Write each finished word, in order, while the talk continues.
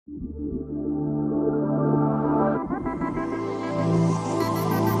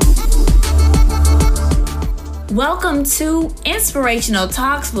Welcome to Inspirational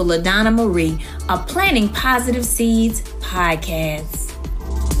Talks with LaDonna Marie, a Planting Positive Seeds podcast.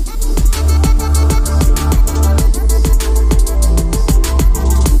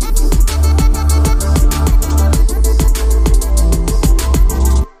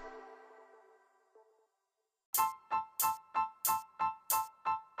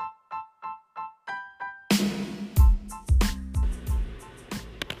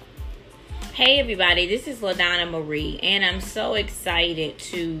 Hey everybody, this is LaDonna Marie, and I'm so excited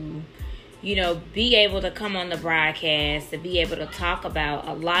to, be able to come on the broadcast, to be able to talk about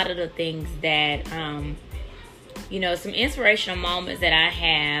a lot of the things that, some inspirational moments that I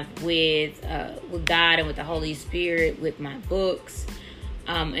have with God and with the Holy Spirit, with my books,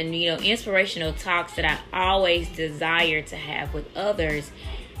 and inspirational talks that I always desire to have with others.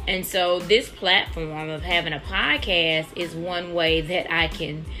 And so this platform of having a podcast is one way that I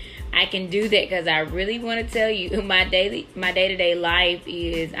can do that, because I really want to tell you my day-to-day life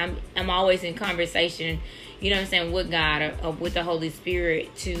is I'm always in conversation, with God or with the Holy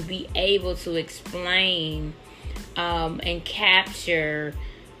Spirit, to be able to explain and capture,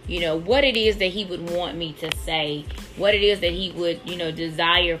 what it is that He would want me to say, what it is that He would,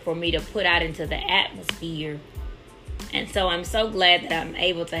 desire for me to put out into the atmosphere. And so I'm so glad that I'm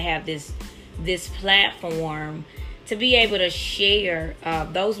able to have this platform to be able to share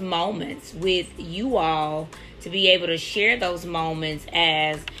those moments with you all, to be able to share those moments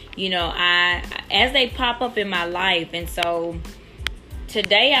as as they pop up in my life. And so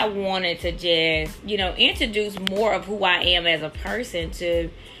today I wanted to just introduce more of who I am as a person to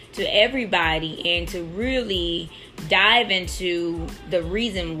everybody, and to really dive into the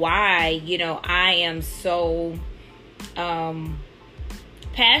reason why I am so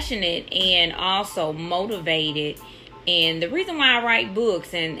passionate and also motivated, and the reason why I write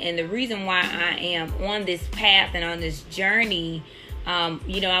books, and the reason why I am on this path and on this journey. I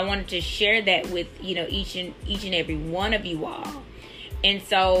wanted to share that with each and every one of you all. And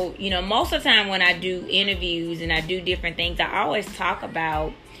so most of the time when I do interviews and I do different things, I always talk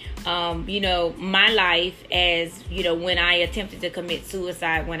about my life as when I attempted to commit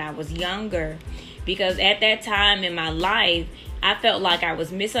suicide when I was younger, because at that time in my life I felt like I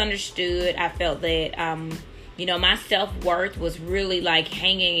was misunderstood. I felt that my self-worth was really like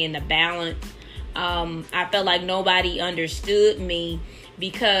hanging in the balance. I felt like nobody understood me,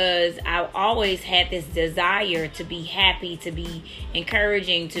 because I always had this desire to be happy, to be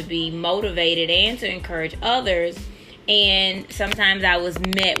encouraging, to be motivated, and to encourage others. And sometimes I was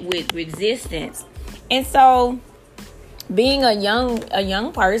met with resistance. And so being a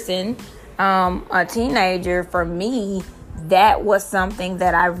young person, a teenager, for me, that was something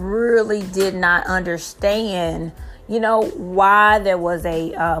that I really did not understand, why there was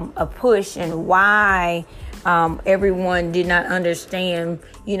a push, and why everyone did not understand,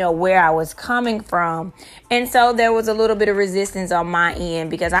 where I was coming from. And so there was a little bit of resistance on my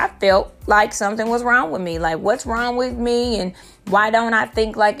end, because I felt like something was wrong with me. Like, what's wrong with me? And why don't I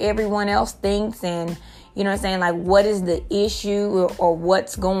think like everyone else thinks? And, like, what is the issue, or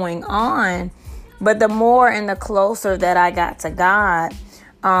what's going on? But the more and the closer that I got to God,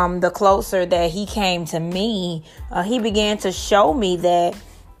 the closer that He came to me, He began to show me that,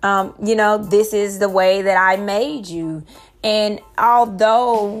 this is the way that I made you. And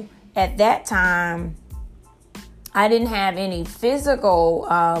although at that time I didn't have any physical,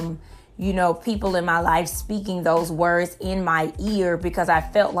 people in my life speaking those words in my ear, because I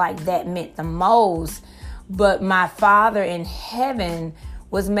felt like that meant the most, but my Father in heaven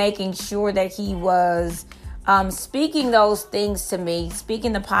was making sure that He was speaking those things to me,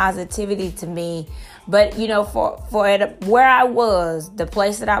 speaking the positivity to me. But, where I was, the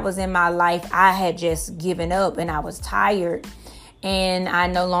place that I was in my life, I had just given up, and I was tired, and I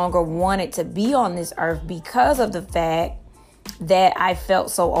no longer wanted to be on this earth, because of the fact that I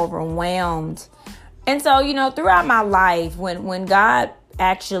felt so overwhelmed. And so, throughout my life, when God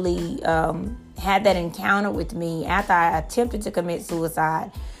actually had that encounter with me after I attempted to commit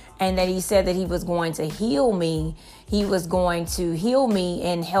suicide, and that He said that He was going to heal me. He was going to heal me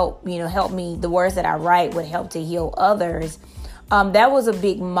and help me. The words that I write would help to heal others. That was a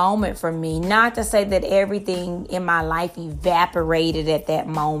big moment for me. Not to say that everything in my life evaporated at that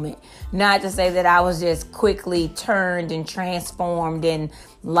moment. Not to say that I was just quickly turned and transformed and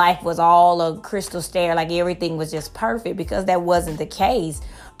life was all a crystal stair, like everything was just perfect, because that wasn't the case.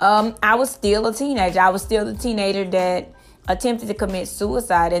 I was still a teenager. I was still the teenager that attempted to commit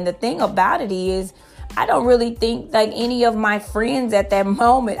suicide. And the thing about it is, I don't really think like any of my friends at that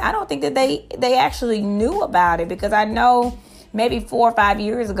moment, I don't think that they actually knew about it, because I know maybe 4 or 5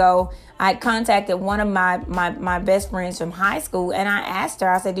 years ago, I contacted one of my best friends from high school, and I asked her,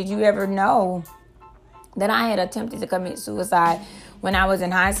 I said, did you ever know that I had attempted to commit suicide when I was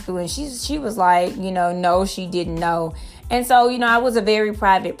in high school? And she was like, no, she didn't know. And so, I was a very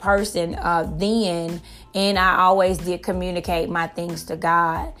private person then, and I always did communicate my things to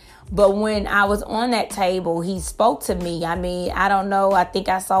God. But when I was on that table, he spoke to me. I mean, I don't know. I think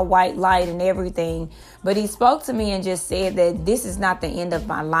I saw white light and everything. But he spoke to me and just said that this is not the end of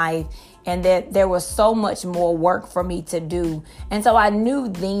my life, and that there was so much more work for me to do. And so I knew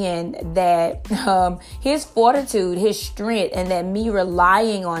then that his fortitude, his strength, and that me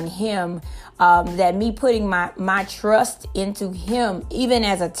relying on him, that me putting my trust into him, even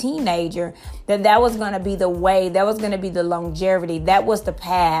as a teenager, that was going to be the way, that was going to be the longevity, that was the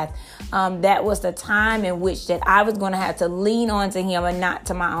path, that was the time in which that I was going to have to lean on to him and not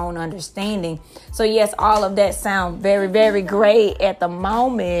to my own understanding. So yes, all of that sounds very, very great at the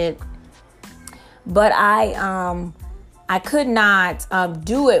moment, but I could not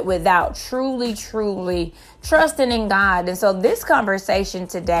do it without truly trusting in God. And so this conversation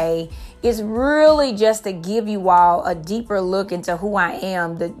today is really just to give you all a deeper look into who I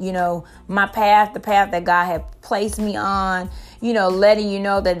am, my path, the path that God had placed me on, letting you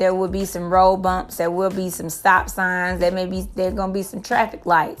know that there will be some road bumps, there will be some stop signs, there's going to be some traffic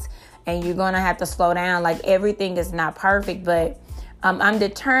lights, and you're going to have to slow down. Like, everything is not perfect, but I'm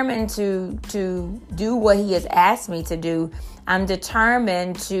determined to do what he has asked me to do. I'm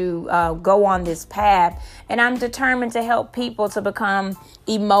determined to go on this path, and I'm determined to help people to become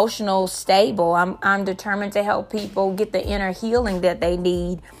emotional stable. I'm determined to help people get the inner healing that they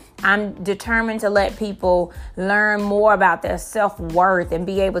need. I'm determined to let people learn more about their self-worth and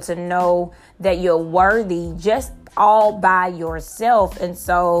be able to know that you're worthy just all by yourself. And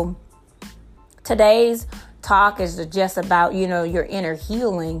so today's talk is just about, your inner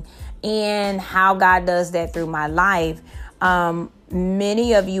healing and how God does that through my life.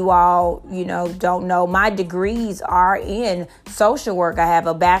 Many of you all, don't know my degrees are in social work. I have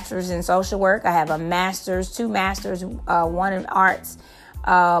a bachelor's in social work. I have a master's, 2 masters, one in arts,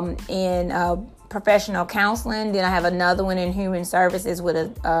 in professional counseling. Then I have another one in human services with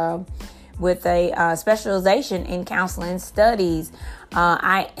a specialization in counseling studies.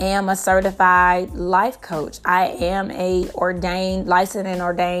 I am a certified life coach. I am a licensed and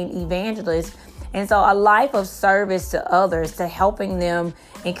ordained evangelist. And so a life of service to others, to helping them,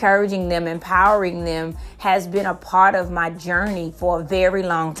 encouraging them, empowering them, has been a part of my journey for a very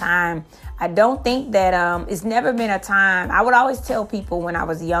long time. I don't think that it's never been a time. I would always tell people when I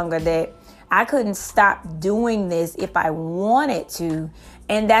was younger that I couldn't stop doing this if I wanted to.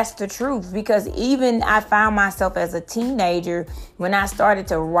 And that's the truth, because even I found myself as a teenager when I started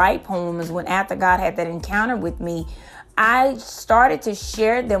to write poems, after God had that encounter with me, I started to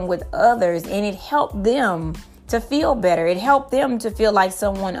share them with others, and it helped them to feel better. It helped them to feel like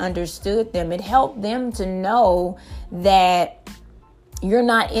someone understood them. It helped them to know that you're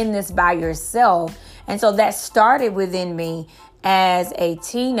not in this by yourself. And so that started within me as a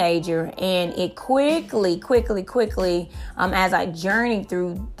teenager, and it quickly, as I journeyed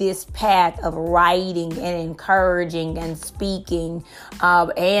through this path of writing and encouraging and speaking,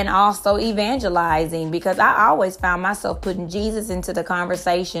 and also evangelizing, because I always found myself putting Jesus into the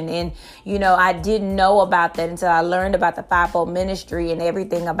conversation. And, I didn't know about that until I learned about the fivefold ministry and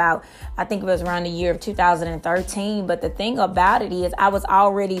everything about, I think it was around the year of 2013. But the thing about it is I was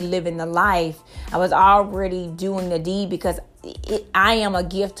already living the life. I was already doing the deed, because I am a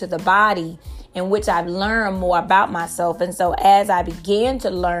gift to the body, in which I've learned more about myself. And so as I began to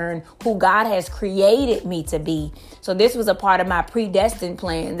learn who God has created me to be, so this was a part of my predestined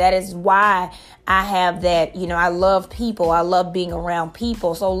plan. That is why I have that, I love people. I love being around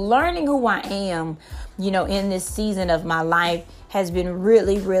people. So learning who I am, in this season of my life has been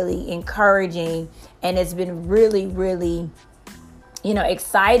really encouraging. And it's been really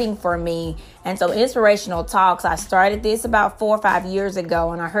exciting for me. And so Inspirational Talks, I started this about 4 or 5 years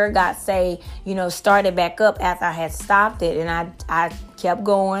ago, and I heard God say, start it back up after I had stopped it. And I kept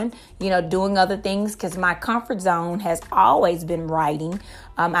going, doing other things, because my comfort zone has always been writing.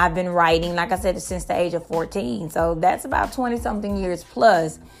 I've been writing, like I said, since the age of 14. So that's about 20 something years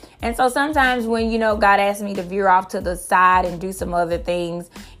plus. And so sometimes when, God asked me to veer off to the side and do some other things,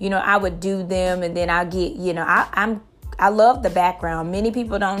 I would do them, and then I get, I love the background. Many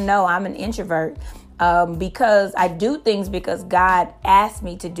people don't know I'm an introvert. because I do things because God asked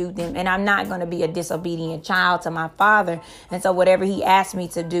me to do them, and I'm not going to be a disobedient child to my Father. And so whatever He asked me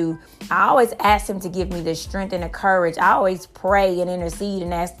to do, I always ask Him to give me the strength and the courage. I always pray and intercede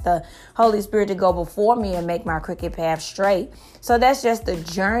and ask the Holy Spirit to go before me and make my crooked path straight. So that's just the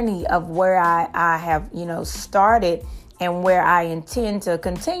journey of where I have, started, and where I intend to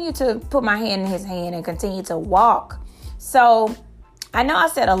continue to put my hand in His hand and continue to walk. So I know I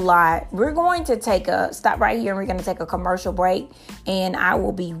said a lot. We're going to stop right here, and we're going to take a commercial break, and I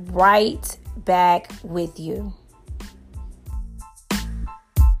will be right back with you.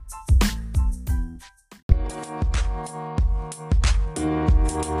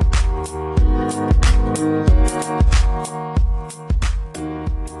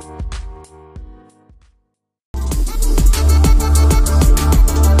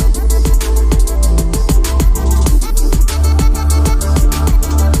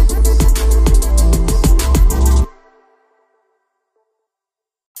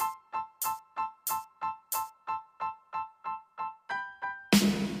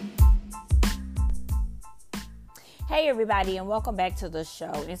 Hey everybody, and welcome back to the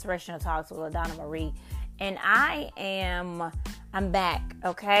show, Inspirational Talks with LaDonna Marie. And I'm back,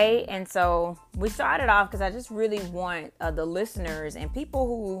 okay? And so we started off because I just really want the listeners and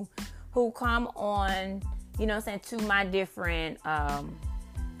people who come on, to my different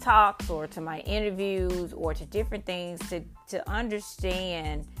talks or to my interviews or to different things to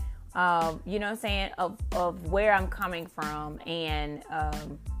understand, of where I'm coming from, and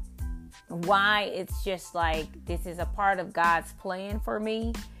why it's just like this is a part of God's plan for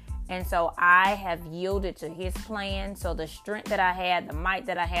me. And so I have yielded to His plan. So the strength that I had, the might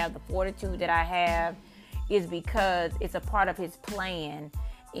that I have, the fortitude that I have is because it's a part of His plan.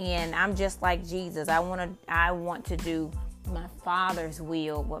 And I'm just like Jesus. I want to do my Father's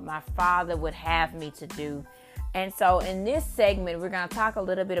will, what my Father would have me to do. And so in this segment, we're going to talk a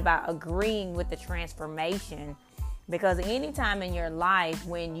little bit about agreeing with the transformation. Because anytime in your life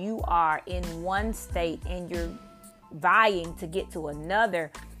when you are in one state and you're vying to get to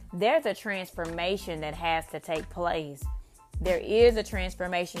another, there's a transformation that has to take place. There is a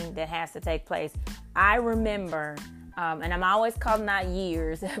transformation that has to take place. I remember, and I'm always calling out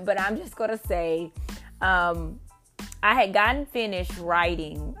years, but I'm just going to say, I had gotten finished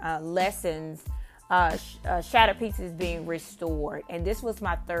writing lessons, Shattered Pieces Being Restored. And this was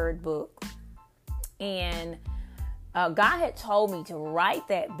my third book. And God had told me to write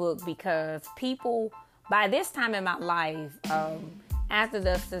that book because people, by this time in my life, after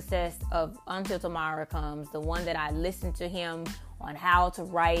the success of Until Tomorrow Comes, the one that I listened to Him on how to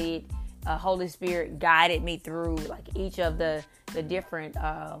write it, Holy Spirit guided me through like each of the different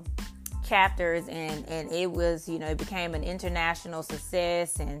chapters, and it was, it became an international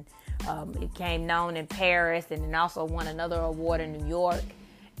success, and it became known in Paris, and then also won another award in New York.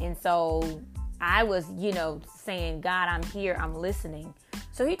 And so I was, saying, God, I'm here, I'm listening.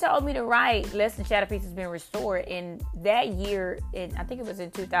 So He told me to write Lesson Shattered Pieces Being Restored. And that year, I think it was in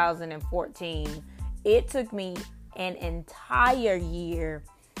 2014, it took me an entire year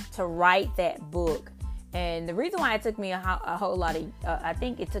to write that book. And the reason why it took me a whole lot of, I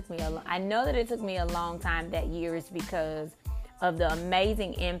know that it took me a long time that year is because of the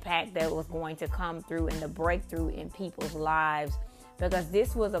amazing impact that was going to come through and the breakthrough in people's lives. Because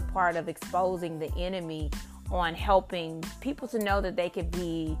this was a part of exposing the enemy on helping people to know that they could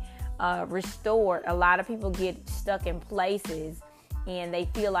be restored. A lot of people get stuck in places and they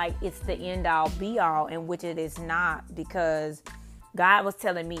feel like it's the end all be all, in which it is not, because God was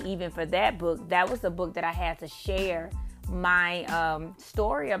telling me even for that book, that was the book that I had to share my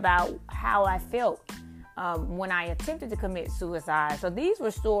story about how I felt when I attempted to commit suicide. So these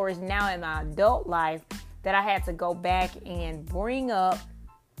were stories now in my adult life that I had to go back and bring up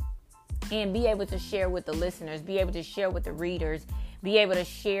and be able to share with the listeners, be able to share with the readers, be able to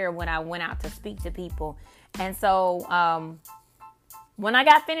share when I went out to speak to people. And so when I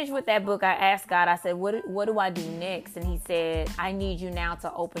got finished with that book, I asked God, I said, what do I do next? And He said, I need you now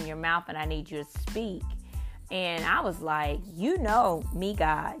to open your mouth and I need you to speak. And I was like, you know me,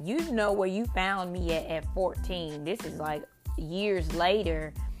 God. You know where you found me at 14. This is like years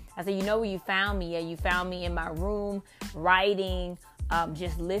later. I said, you know where you found me at? You found me in my room, writing,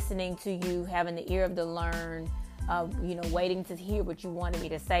 just listening to you, having the ear of the learned, waiting to hear what you wanted me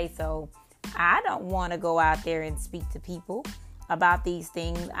to say. So I don't want to go out there and speak to people about these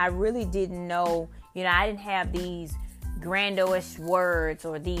things. I really didn't know, I didn't have these grandiose words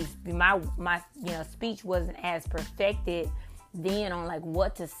or these, my speech wasn't as perfected then on like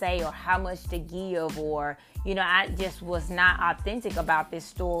what to say or how much to give, or I just was not authentic about this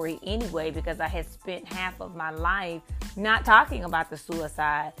story anyway, because I had spent half of my life not talking about the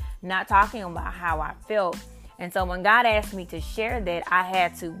suicide, not talking about how I felt. And so when God asked me to share that, I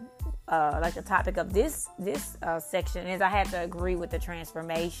had to like the topic of this section is I had to agree with the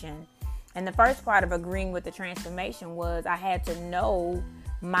transformation. And the first part of agreeing with the transformation was I had to know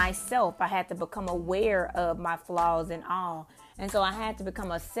myself. I had to become aware of my flaws and all. And so I had to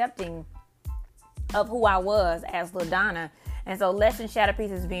become accepting of who I was as LaDonna. And so Lesson Shatter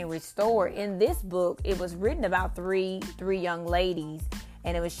Pieces Being Restored. In this book, it was written about three young ladies.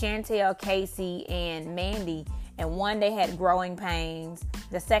 And it was Chantel, Casey, and Mandy. And one, they had growing pains.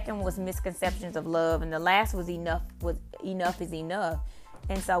 The second was misconceptions of love. And the last was enough is enough.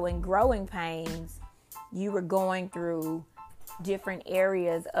 And so in growing pains, you were going through different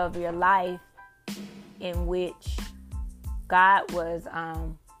areas of your life in which God was,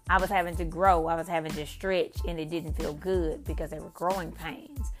 I was having to grow. I was having to stretch, and it didn't feel good because they were growing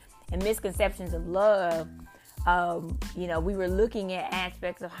pains. And misconceptions of love, we were looking at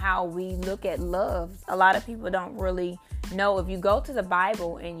aspects of how we look at love. A lot of people don't really know. If you go to the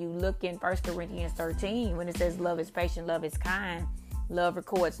Bible and you look in 1 Corinthians 13, when it says love is patient, love is kind, love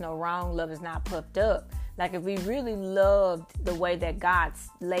records no wrong, love is not puffed up. Like if we really loved the way that God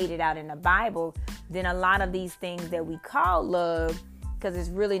laid it out in the Bible, then a lot of these things that we call love, because it's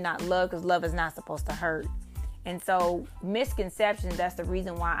really not love, because love is not supposed to hurt. And so misconceptions, that's the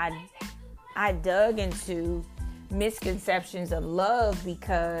reason why I dug into misconceptions of love,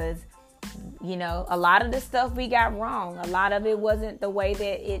 because a lot of the stuff we got wrong. A lot of it wasn't the way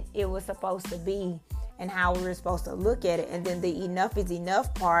that it was supposed to be and how we were supposed to look at it. And then the enough is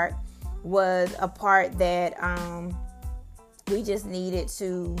enough part was a part that we just needed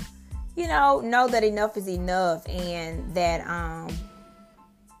to know that enough is enough, and that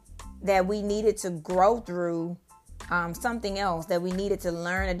that we needed to grow through something else, that we needed to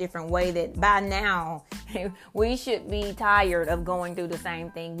learn a different way, that by now we should be tired of going through the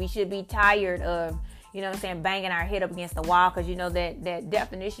same thing. We should be tired of, banging our head up against the wall, because that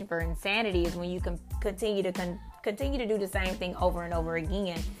definition for insanity is when you can continue to do the same thing over and over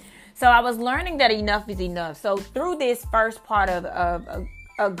again. So I was learning that enough is enough. So through this first part of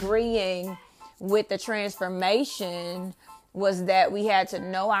agreeing with the transformation was that we had to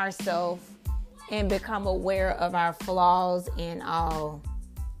know ourselves and become aware of our flaws and all.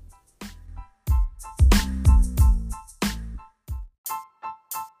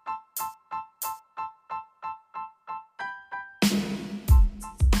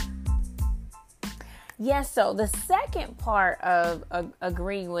 Yes, so the second part of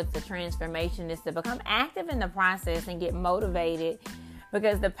agreeing with the transformation is to become active in the process and get motivated,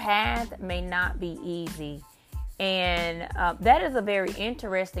 because the path may not be easy. And that is a very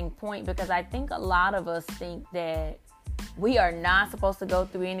interesting point, because I think a lot of us think that we are not supposed to go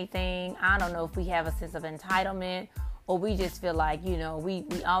through anything. I don't know if we have a sense of entitlement, or we just feel like, we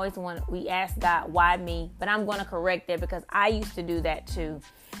always we ask God, why me? But I'm going to correct that, because I used to do that too.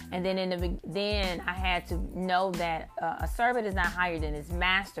 And then then I had to know that a servant is not higher than his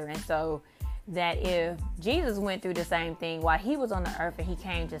master. And so that if Jesus went through the same thing while he was on the earth, and he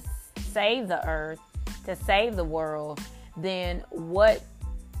came to save the earth, to save the world, then what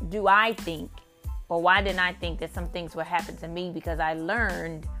do I think? Or why didn't I think that some things would happen to me? Because I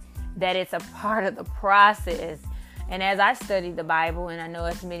learned that it's a part of the process. And as I studied the Bible, and I know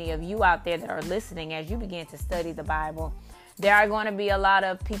as many of you out there that are listening, as you begin to study the Bible, there are going to be a lot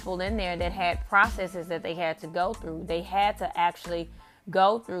of people in there that had processes that they had to go through. They had to actually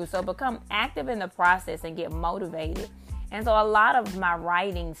go through. So become active in the process and get motivated. And so a lot of my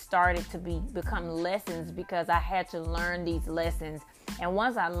writing started to become lessons, because I had to learn these lessons. And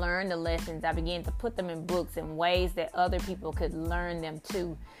once I learned the lessons, I began to put them in books in ways that other people could learn them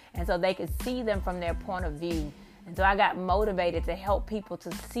too. And so they could see them from their point of view. And so I got motivated to help people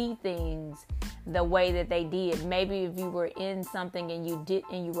to see things the way that they did. Maybe if you were in something and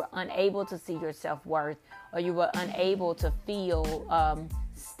you were unable to see your self-worth, or you were unable to feel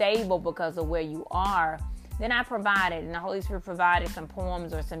stable because of where you are, then I provided, and the Holy Spirit provided some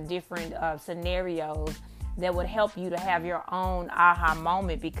poems or some different scenarios that would help you to have your own aha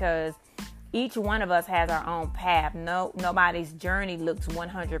moment, because each one of us has our own path. Nobody's journey looks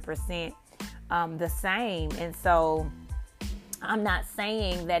 100% the same. And so I'm not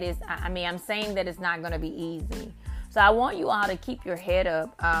saying that I'm saying that it's not going to be easy. So I want you all to keep your head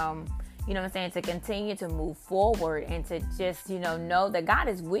up, to continue to move forward, and to just, know that God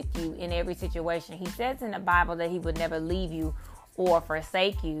is with you in every situation. He says in the Bible that he would never leave you or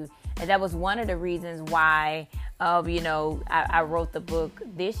forsake you. And that was one of the reasons why, I wrote the book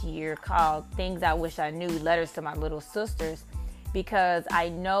this year called Things I Wish I Knew, Letters to My Little Sisters, because I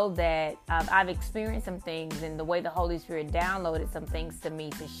know that I've experienced some things, and the way the Holy Spirit downloaded some things to me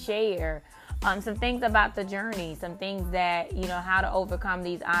to share, some things about the journey, some things that, how to overcome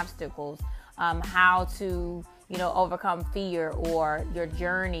these obstacles, how to, overcome fear or your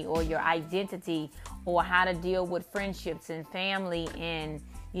journey or your identity, or how to deal with friendships and family and,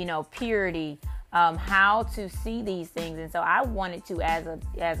 purity, how to see these things. And so I wanted to,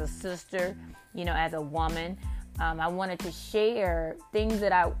 as a sister, as a woman, I wanted to share things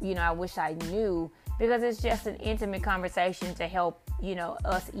that I wish I knew, because it's just an intimate conversation to help,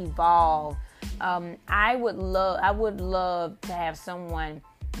 us evolve. I would love to have someone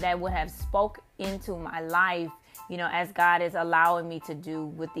that would have spoke into my life, as God is allowing me to do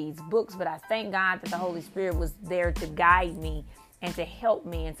with these books. But I thank God that the Holy Spirit was there to guide me and to help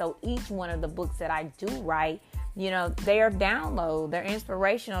me. And so each one of the books that I do write, they're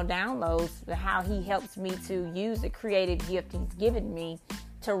inspirational downloads, how He helps me to use the creative gift He's given me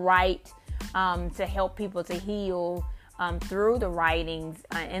to write, to help people to heal through the writings,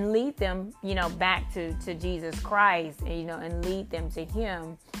 and lead them, back to Jesus Christ, and lead them to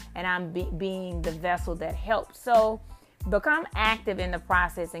Him. And I'm being the vessel that helps. So become active in the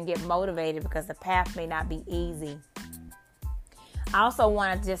process and get motivated, because the path may not be easy. I also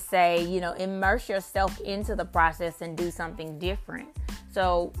want to just say, immerse yourself into the process and do something different.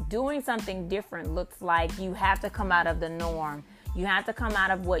 So doing something different looks like you have to come out of the norm. You have to come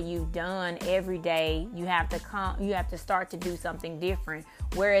out of what you've done every day. You have to start to do something different.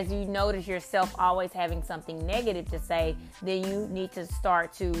 Whereas you notice yourself always having something negative to say, then you need to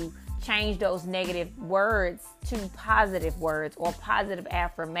start to change those negative words to positive words or positive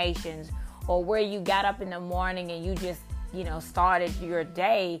affirmations. Or where you got up in the morning and you just, started your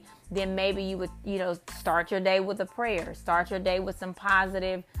day, then maybe you would, start your day with a prayer. Start your day with some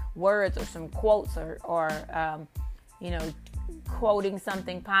positive words or some quotes or quoting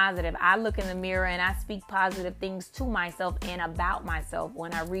something positive. I look in the mirror and I speak positive things to myself and about myself.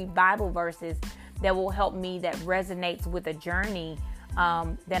 When I read Bible verses that will help me, that resonates with a journey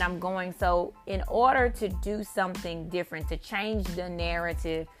that I'm going. So in order to do something different, to change the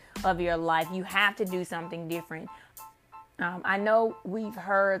narrative of your life, you have to do something different. I know we've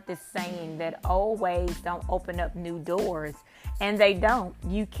heard this saying that old ways don't open up new doors, and they don't.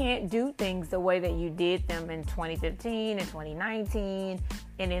 You can't do things the way that you did them in 2015 and 2019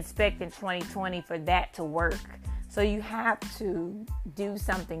 and expect in 2020 for that to work. So you have to do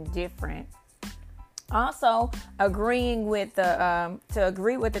something different. Also, agreeing with to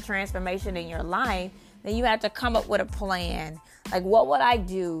agree with the transformation in your life, then you have to come up with a plan. Like, what would I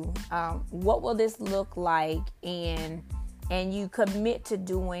do? What will this look like? And you commit to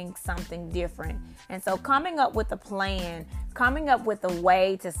doing something different. And so coming up with a plan, coming up with a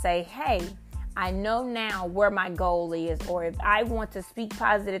way to say, hey, I know now where my goal is, or if I want to speak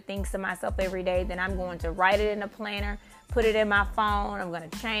positive things to myself every day, then I'm going to write it in a planner, put it in my phone. I'm going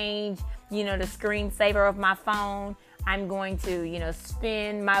to change, the screensaver of my phone. I'm going to,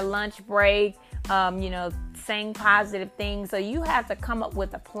 spend my lunch break, saying positive things. So you have to come up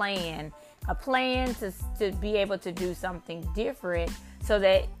with a plan to be able to do something different, so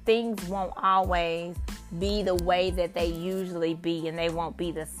that things won't always be the way that they usually be, and they won't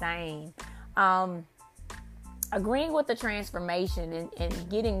be the same. Agreeing with the transformation and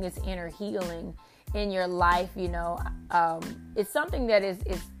getting this inner healing in your life, it's something that is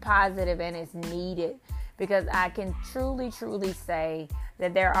positive and is needed, because I can truly say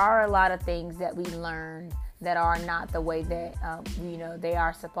that there are a lot of things that we learned that are not the way that, they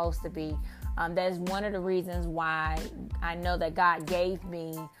are supposed to be. That's one of the reasons why I know that God gave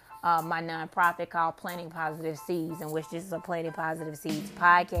me my nonprofit called Planting Positive Seeds, in which this is a Planting Positive Seeds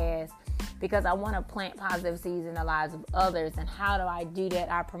podcast, because I want to plant positive seeds in the lives of others. And how do I do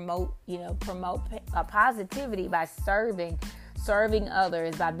that? I promote positivity by serving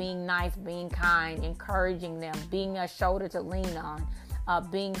others, by being nice, being kind, encouraging them, being a shoulder to lean on.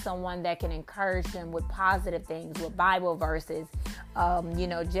 Being someone that can encourage them with positive things, with Bible verses,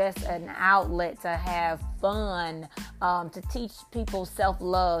 just an outlet to have fun, to teach people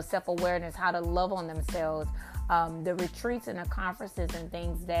self-love, self-awareness, how to love on themselves. The retreats and the conferences and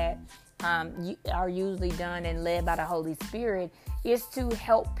things that are usually done and led by the Holy Spirit is to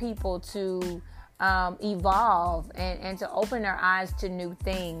help people to evolve and to open their eyes to new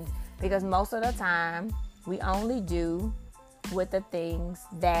things, because most of the time we only do with the things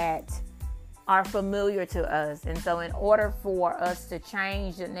that are familiar to us. And so in order for us to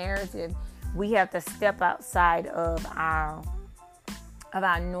change the narrative, we have to step outside of our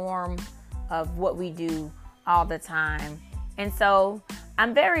norm of what we do all the time. And so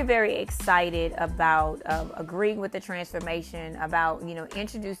I'm very, very excited about agreeing with the transformation, about,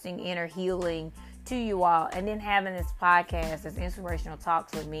 introducing inner healing to you all, and then having this podcast, this Inspirational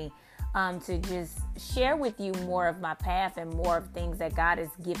Talks with me, to just share with you more of my path and more of things that God has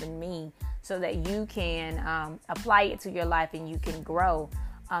given me so that you can apply it to your life and you can grow.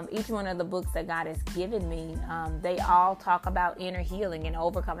 Each one of the books that God has given me, they all talk about inner healing and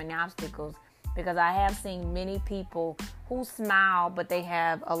overcoming obstacles, because I have seen many people who smile, but they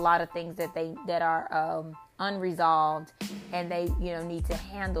have a lot of things that are unresolved, and they need to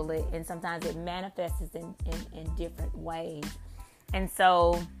handle it, and sometimes it manifests in different ways. And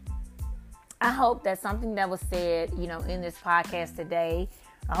so I hope that something that was said in this podcast today,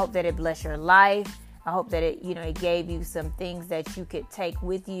 I hope that it blessed your life. I hope that it gave you some things that you could take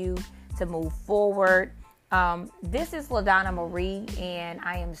with you to move forward. This is LaDonna Marie, and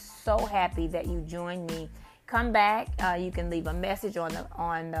I am so happy that you joined me. Come back. You can leave a message on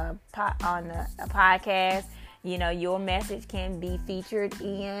the podcast. Your message can be featured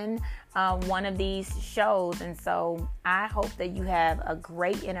in one of these shows. And so I hope that you have a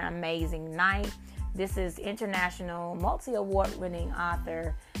great and amazing night. This is international multi-award winning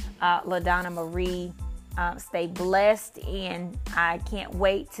author LaDonna Marie. Stay blessed, and I can't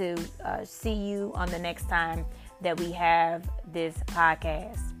wait to see you on the next time that we have this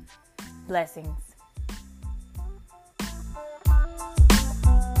podcast. Blessings.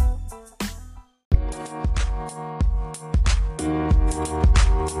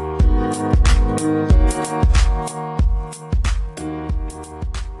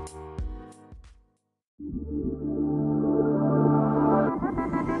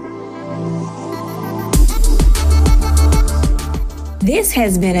 This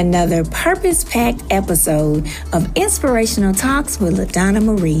has been another purpose-packed episode of Inspirational Talks with LaDonna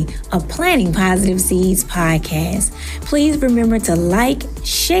Marie, a Planting Positive Seeds podcast. Please remember to like,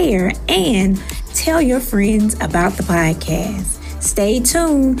 share, and tell your friends about the podcast. Stay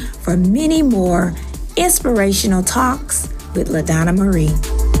tuned for many more Inspirational Talks with LaDonna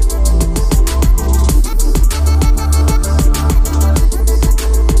Marie.